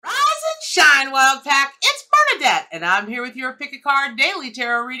Shine Wild Pack, it's Bernadette, and I'm here with your Pick a Card Daily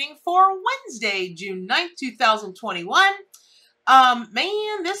Tarot reading for Wednesday, June 9th, 2021.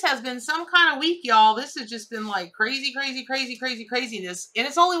 Man, this has been some kind of week, y'all. This has just been like craziness, and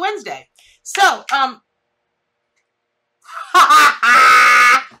it's only Wednesday. So, oh,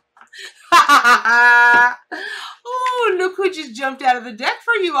 look who just jumped out of the deck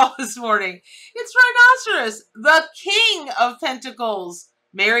for you all this morning. It's Rhinoceros, the King of Pentacles.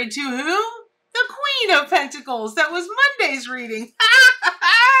 Married to whom? The Queen of Pentacles. That was Monday's reading.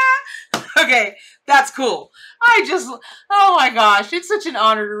 Okay, that's cool. Oh my gosh, it's such an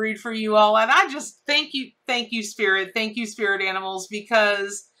honor to read for you all. And I just thank you, Spirit. Thank you, Spirit Animals,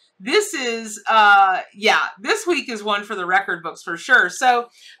 because this is, this week is one for the record books for sure. So,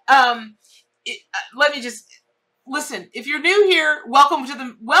 let me just... Listen, if you're new here, welcome to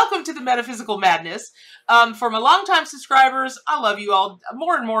the Metaphysical Madness. For my longtime subscribers, I love you all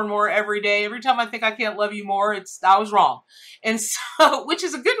more and more every day. Every time I think I can't love you more, I was wrong. And so, which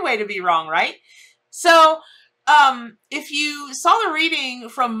is a good way to be wrong, right? So, if you saw the reading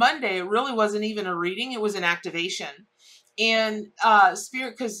from Monday, it really wasn't even a reading, it was an activation. And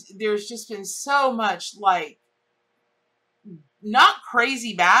Spirit, because there's just been so much, like, not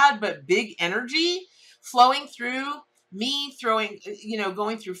crazy bad, but big energy flowing through me, going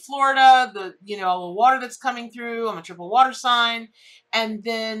through Florida, the water that's coming through. I'm a triple water sign. And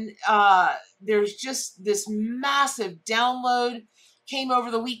then there's just this massive download came over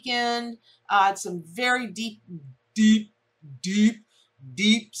the weekend. Had some very deep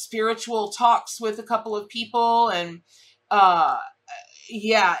spiritual talks with a couple of people. And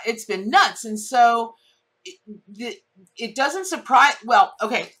yeah, it's been nuts. And so it doesn't surprise,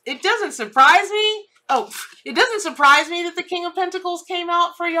 it doesn't surprise me. Oh, it doesn't surprise me that the King of Pentacles came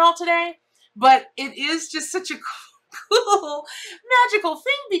out for y'all today, but it is just such a cool, magical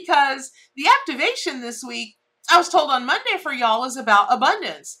thing because the activation this week, I was told on Monday for y'all, is about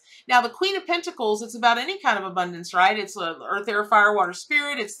abundance. Now, the Queen of Pentacles, it's about any kind of abundance, right? It's earth, air, fire, water,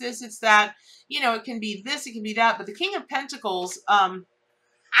 spirit. It's this, it's that. It can be this, it can be that. But the King of Pentacles,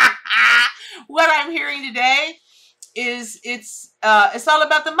 what I'm hearing today is it's all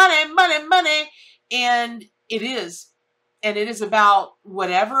about the money. And it is about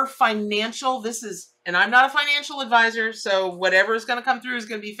whatever financial this is. And I'm not a financial advisor, so whatever is going to come through is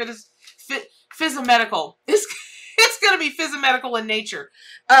going to be physiomedical. It's going to be physiomedical in nature,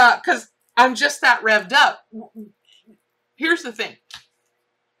 because I'm just that revved up. Here's the thing.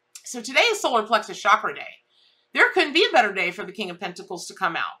 So today is Solar Plexus Chakra Day. There couldn't be a better day for the King of Pentacles to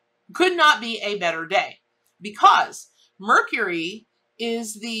come out. Could not be a better day, because Mercury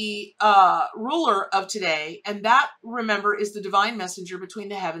is the ruler of today, and that, remember, is the divine messenger between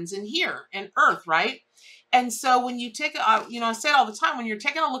the heavens and here and earth, right? And so when you take I say it all the time, when you're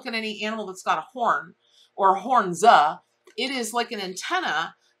taking a look at any animal that's got a horn or horns, it is like an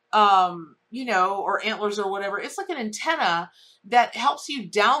antenna, or antlers or whatever. It's like an antenna that helps you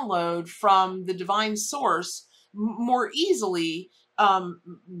download from the divine source more easily.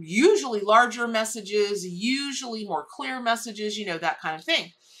 Usually larger messages, usually more clear messages, that kind of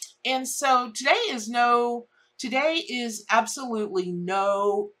thing. And so today is absolutely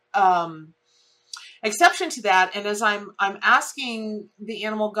no exception to that. And as I'm asking the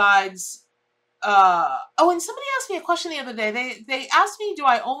animal guides, and somebody asked me a question the other day. They asked me, do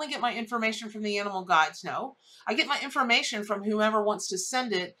I only get my information from the animal guides? No, I get my information from whomever wants to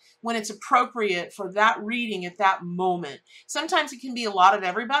send it when it's appropriate for that reading at that moment. Sometimes it can be a lot of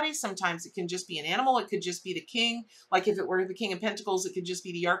everybody. Sometimes it can just be an animal. It could just be the king. Like if it were the King of Pentacles, it could just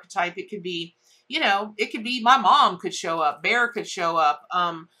be the archetype. It could be, it could be my mom could show up. Bear could show up.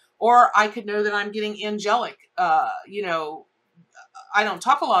 Or I could know that I'm getting angelic, I don't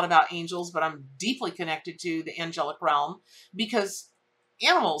talk a lot about angels, but I'm deeply connected to the angelic realm because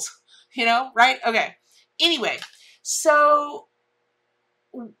animals, right? Okay. Anyway, so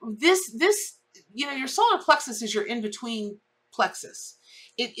this, your solar plexus is your in-between plexus.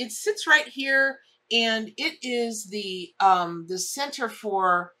 It sits right here, and it is the center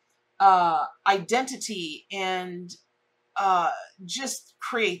for identity and just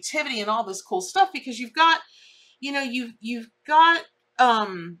creativity and all this cool stuff, because you've got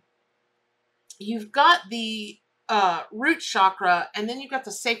the root chakra, and then you've got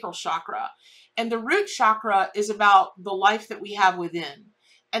the sacral chakra. And the root chakra is about the life that we have within.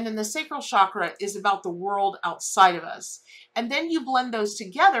 And then the sacral chakra is about the world outside of us. And then you blend those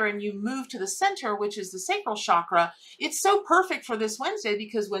together and you move to the center, which is the sacral chakra. It's so perfect for this Wednesday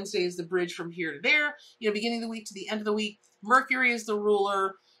because Wednesday is the bridge from here to there, beginning of the week to the end of the week. Mercury is the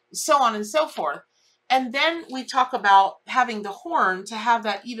ruler, so on and so forth. And then we talk about having the horn to have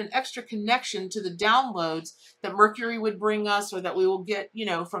that even extra connection to the downloads that Mercury would bring us, or that we will get,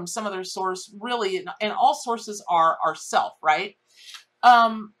 from some other source, really, and all sources are ourself, right?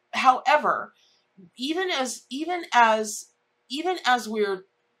 However, even as we're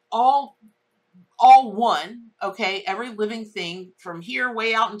all one, okay, every living thing from here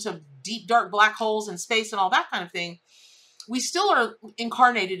way out into deep, dark black holes in space and all that kind of thing, we still are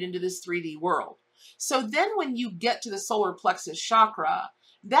incarnated into this 3D world. So then when you get to the solar plexus chakra,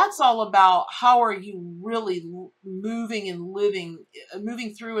 that's all about how are you really moving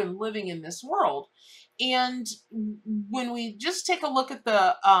through and living in this world. And when we just take a look at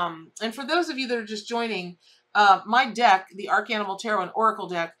the, and for those of you that are just joining, my deck, the Arcanimal Tarot and Oracle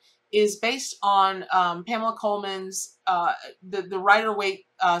deck, is based on Pamela Coleman's, the Rider-Waite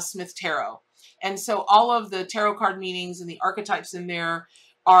Smith Tarot. And so all of the tarot card meanings and the archetypes in there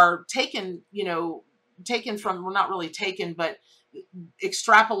are taken, from, well, not really taken, but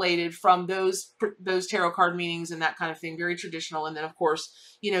extrapolated from those tarot card meanings and that kind of thing, very traditional. And then of course,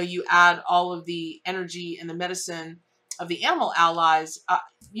 you add all of the energy and the medicine of the animal allies.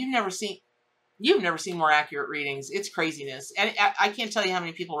 You've never seen more accurate readings. It's craziness. And I can't tell you how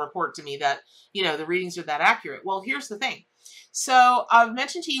many people report to me that, the readings are that accurate. Well, here's the thing. So I've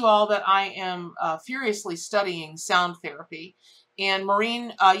mentioned to you all that I am furiously studying sound therapy. And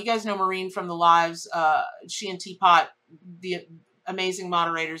Maureen, you guys know Maureen from the lives, she and Teapot, the amazing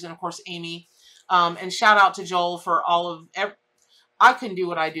moderators, and of course Amy. And shout out to Joel for all of, I couldn't do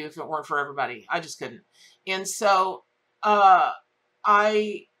what I do if it weren't for everybody. I just couldn't. And so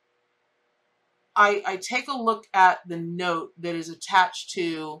I take a look at the note that is attached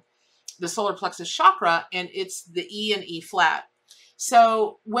to the solar plexus chakra, and it's the E and E flat.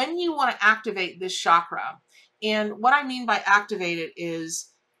 So when you want to activate this chakra, and what I mean by activate it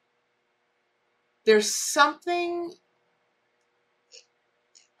is there's something,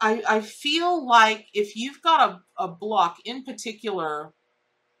 I feel like if you've got a block in particular,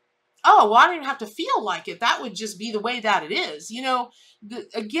 oh, well, I don't even have to feel like it. That would just be the way that it is.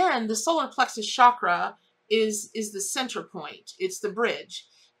 Again, the solar plexus chakra is the center point. It's the bridge.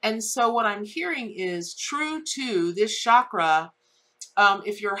 And so what I'm hearing is true to this chakra.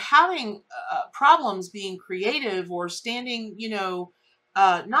 If you're having problems being creative or standing,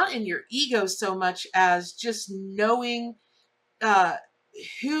 not in your ego so much as just knowing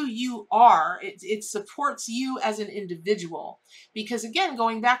who you are, it supports you as an individual. Because again,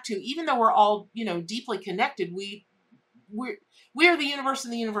 going back to, even though we're all, deeply connected, we're the universe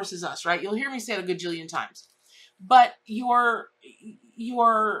and the universe is us, right? You'll hear me say it a gajillion times. But your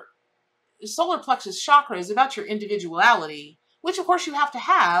solar plexus chakra is about your individuality, which of course you have to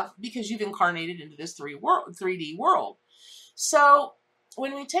have because you've incarnated into this 3D world. So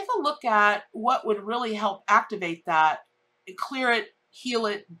when we take a look at what would really help activate that, clear it, heal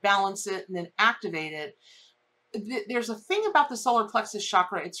it, balance it, and then activate it, there's a thing about the solar plexus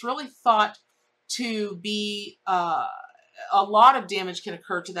chakra. It's really thought to be, a lot of damage can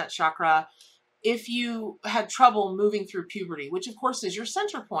occur to that chakra if you had trouble moving through puberty, which of course is your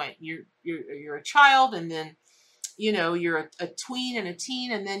center point. You're a child, and then you're a tween and a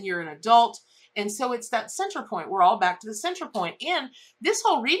teen, and then you're an adult. And so it's that center point. We're all back to the center point. And this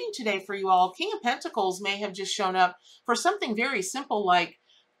whole reading today for you all, King of Pentacles may have just shown up for something very simple like,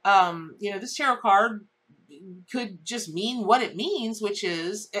 this tarot card could just mean what it means, which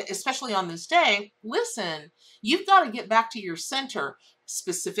is, especially on this day, listen, you've got to get back to your center,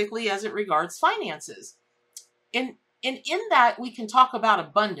 specifically as it regards finances. And in that, we can talk about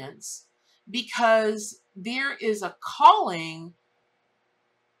abundance, because there is a calling.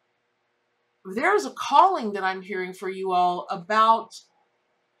 There's a calling that I'm hearing for you all about,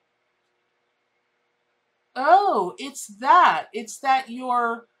 it's that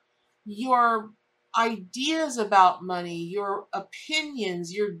your ideas about money, your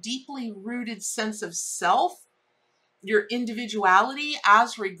opinions, your deeply rooted sense of self, your individuality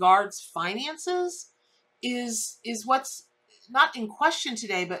as regards finances is what's not in question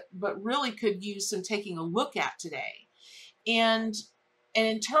today, but really could use some taking a look at today. And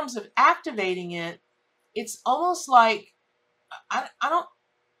in terms of activating it, it's almost like,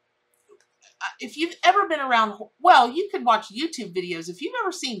 if you've ever been around, well, you could watch YouTube videos. If you've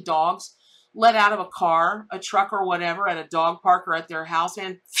ever seen dogs let out of a car, a truck or whatever at a dog park or at their house,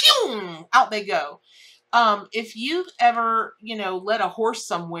 and phew, out they go. If you've ever, led a horse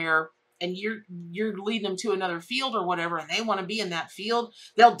somewhere and you're leading them to another field or whatever, and they want to be in that field,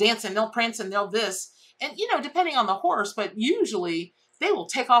 they'll dance and they'll prance and they'll this. And, depending on the horse, but usually they will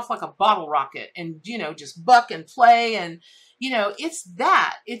take off like a bottle rocket and, just buck and play. And, You know, it's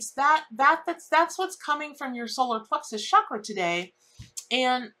that's what's coming from your solar plexus chakra today.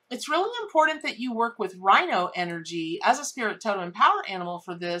 And it's really important that you work with rhino energy as a spirit totem and power animal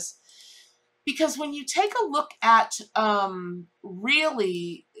for this, because when you take a look at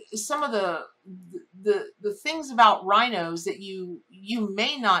really some of the things about rhinos that you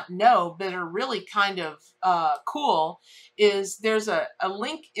may not know but are really kind of cool, is there's a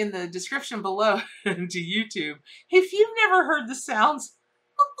link in the description below to YouTube. If you've never heard the sounds,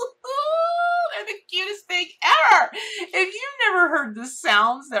 they're the cutest thing ever. If you've never heard the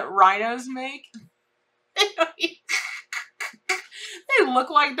sounds that rhinos make, they look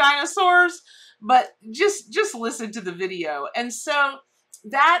like dinosaurs, but just listen to the video. And so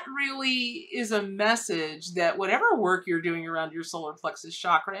that really is a message that whatever work you're doing around your solar plexus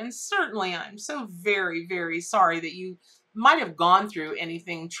chakra, and certainly I'm so very, very sorry that you might have gone through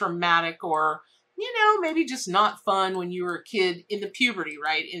anything traumatic or, you know, maybe just not fun when you were a kid in the puberty,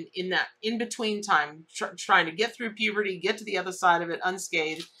 right? In that in-between time, trying to get through puberty, get to the other side of it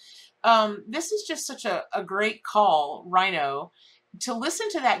unscathed. This is just such a great call, Rhino, to listen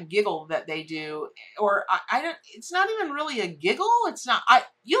to that giggle that they do. Or I don't, it's not even really a giggle. It's not,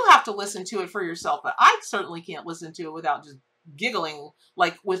 you'll have to listen to it for yourself, but I certainly can't listen to it without just giggling,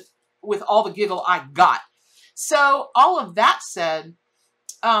 like with all the giggle I got. So all of that said,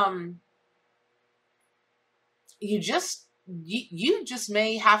 you just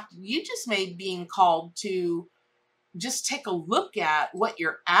may being called to just take a look at what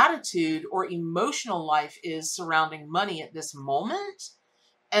your attitude or emotional life is surrounding money at this moment,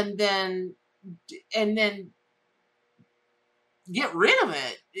 and then get rid of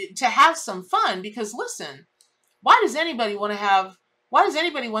it to have some fun. Because listen, why does anybody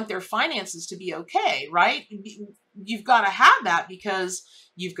want their finances to be okay, right? You've got to have that because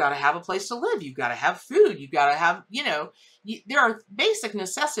you've got to have a place to live. You've got to have food. You've got to have, you know, there are basic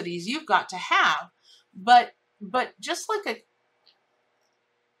necessities you've got to have. But just like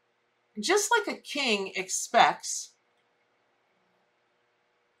a king expects,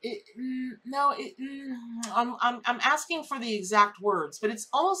 I'm asking for the exact words, but it's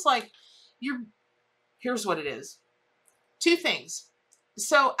almost like here's what it is. Two things.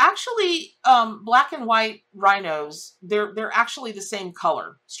 So actually, black and white rhinos, they're actually the same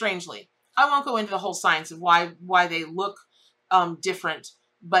color, strangely. I won't go into the whole science of why they look different,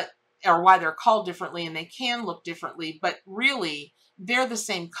 or why they're called differently, and they can look differently, but really they're the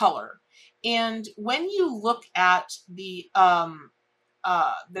same color. And when you look at that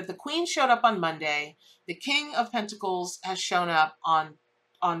the Queen showed up on Monday, the King of Pentacles has shown up on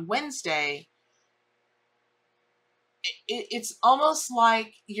Wednesday, it's almost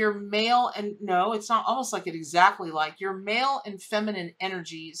like your male and no, it's not almost like it, exactly like your male and feminine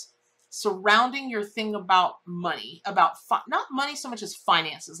energies surrounding your thing about money, about not money so much as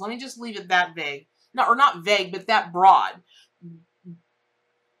finances. Let me just leave it that vague. Not vague, but that broad.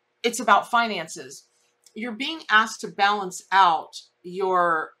 It's about finances. You're being asked to balance out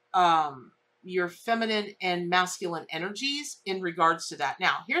your feminine and masculine energies in regards to that.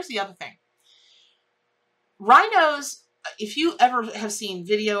 Now, here's the other thing. Rhinos, if you ever have seen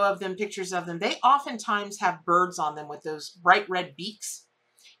video of them, pictures of them, they oftentimes have birds on them with those bright red beaks.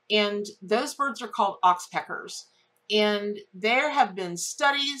 And those birds are called oxpeckers. And there have been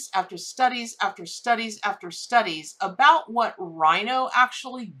studies after studies after studies after studies about what rhino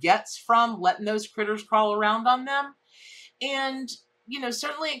actually gets from letting those critters crawl around on them. And, you know,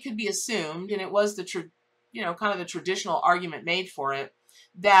 certainly it could be assumed, and it was kind of the traditional argument made for it,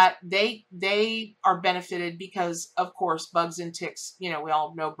 that they are benefited because, of course, bugs and ticks, you know, we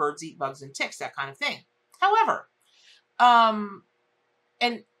all know birds eat bugs and ticks, that kind of thing. However,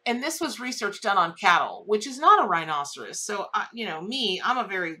 and this was research done on cattle, which is not a rhinoceros. So, you know, I'm a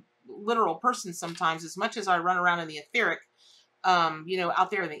very literal person sometimes, as much as I run around in the etheric, you know, out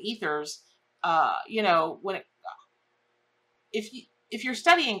there in the ethers, you know, if you're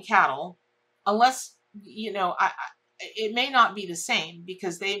studying cattle, unless, you know, it may not be the same,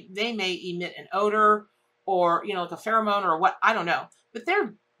 because they may emit an odor or, you know, like a pheromone or what, I don't know. But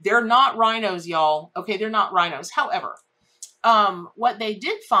they're not rhinos, y'all. Okay, they're not rhinos. However, what they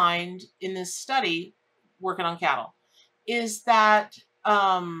did find in this study working on cattle is that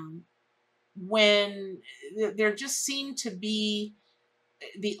when there just seemed to be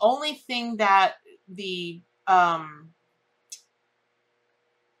the only thing that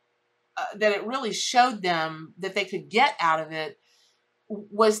that it really showed them that they could get out of it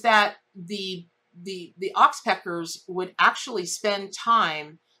was that the oxpeckers would actually spend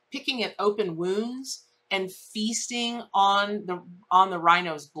time picking at open wounds and feasting on the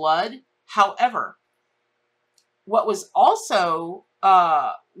rhino's blood. However, what was also,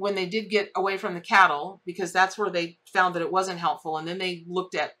 when they did get away from the cattle, because that's where they found that it wasn't helpful, and then they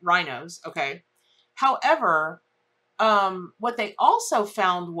looked at rhinos, okay? However, what they also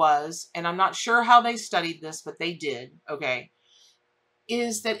found was, and I'm not sure how they studied this, but they did, okay,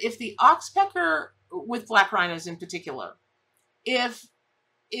 is that if the oxpecker, with black rhinos in particular, if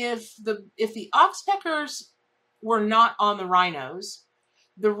the oxpeckers were not on the rhinos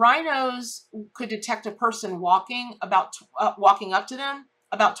could detect a person walking up to them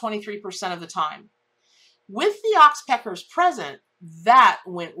about 23% of the time. With the oxpeckers present, that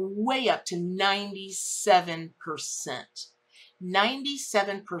went way up to 97%.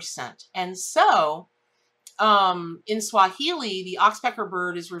 97%. And so, in Swahili, the oxpecker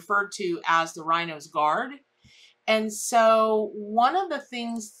bird is referred to as the rhino's guard. And so one of the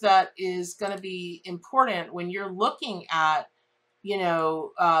things that is going to be important when you're looking at, you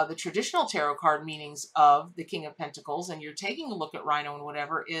know, the traditional tarot card meanings of the King of Pentacles, and you're taking a look at rhino and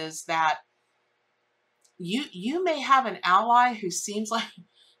whatever, is that you may have an ally who seems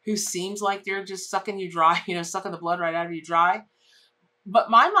like they're just sucking you dry, you know, sucking the blood right out of you dry.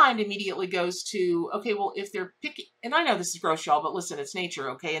 But my mind immediately goes to, okay, well, if they're picking, and I know this is gross, y'all, but listen, it's nature,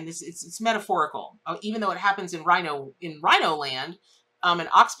 okay, and it's metaphorical, even though it happens in rhino land, and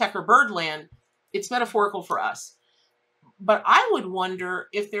oxpecker bird land, it's metaphorical for us. But I would wonder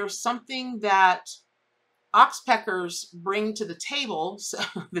if there's something that oxpeckers bring to the table, so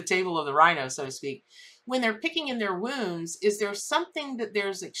the table of the rhino, so to speak, when they're picking in their wounds. Is there something that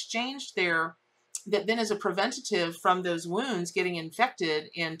there's exchanged there that then is a preventative from those wounds getting infected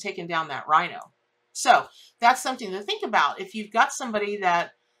and taking down that rhino? So that's something to think about. If you've got somebody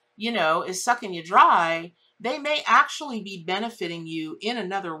that, you know, is sucking you dry, they may actually be benefiting you in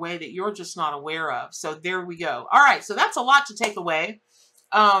another way that you're just not aware of. So there we go. All right, so that's a lot to take away.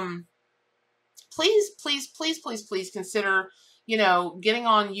 Please consider, you know, getting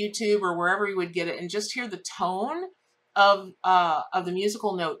on YouTube or wherever you would get it and just hear the tone of the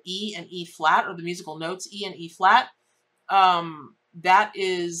musical note E and E flat, or the musical notes E and E flat. That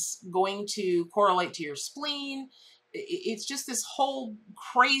is going to correlate to your spleen. It's just this whole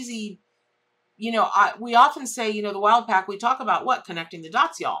crazy, you know, we often say, you know, the Wild Pack, we talk about what? Connecting the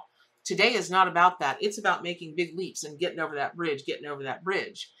dots, y'all. Today is not about that. It's about making big leaps and getting over that bridge,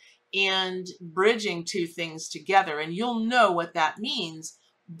 and bridging two things together. And you'll know what that means,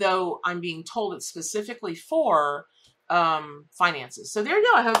 though I'm being told it's specifically for finances. So there you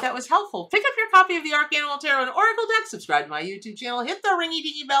go. I hope that was helpful. Pick up your copy of the Arcanimal Tarot and Oracle deck, subscribe to my YouTube channel, hit the ringy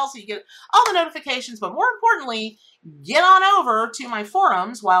dingy bell so you get all the notifications, but more importantly, get on over to my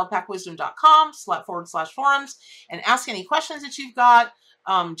forums, wildpackwisdom.com/forums, and ask any questions that you've got.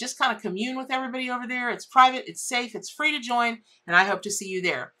 Just kind of commune with everybody over there. It's private, it's safe, it's free to join, and I hope to see you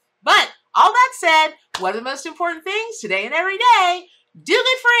there. But all that said, what are the most important things today and every day? Do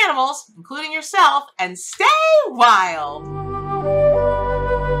good for animals, including yourself, and stay wild.